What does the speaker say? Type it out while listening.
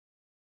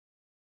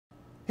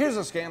Here's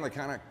a scam that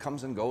kind of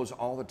comes and goes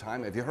all the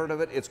time. Have you heard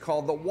of it? It's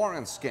called the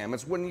warrant scam.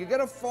 It's when you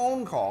get a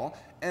phone call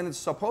and it's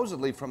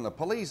supposedly from the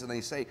police and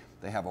they say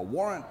they have a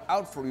warrant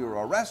out for your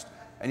arrest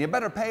and you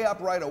better pay up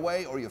right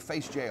away or you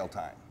face jail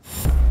time.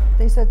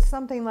 They said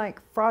something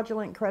like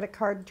fraudulent credit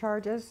card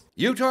charges.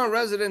 Utah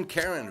resident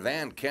Karen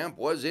Van Camp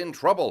was in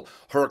trouble.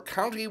 Her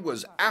county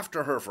was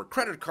after her for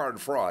credit card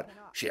fraud.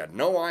 She had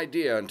no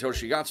idea until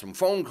she got some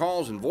phone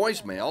calls and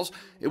voicemails.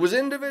 It was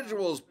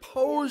individuals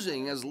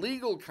posing as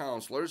legal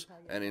counselors,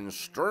 and in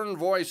stern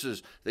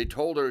voices, they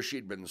told her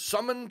she'd been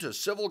summoned to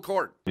civil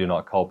court. We do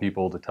not call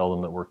people to tell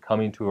them that we're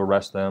coming to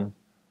arrest them.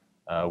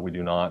 We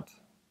do not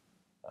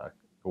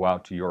go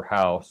out to your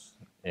house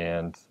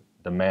and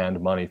demand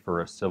money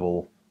for a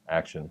civil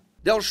action.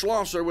 Del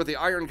Schlosser with the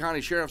Iron County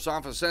Sheriff's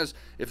Office says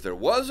if there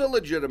was a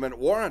legitimate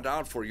warrant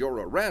out for your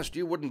arrest,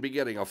 you wouldn't be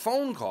getting a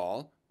phone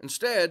call.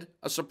 Instead,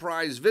 a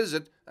surprise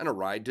visit and a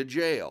ride to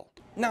jail.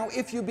 Now,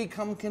 if you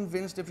become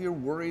convinced, if you're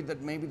worried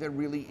that maybe there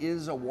really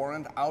is a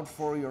warrant out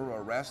for your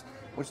arrest,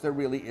 which there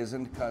really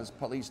isn't because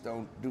police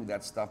don't do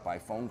that stuff by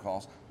phone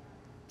calls,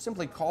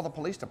 simply call the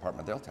police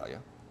department, they'll tell you.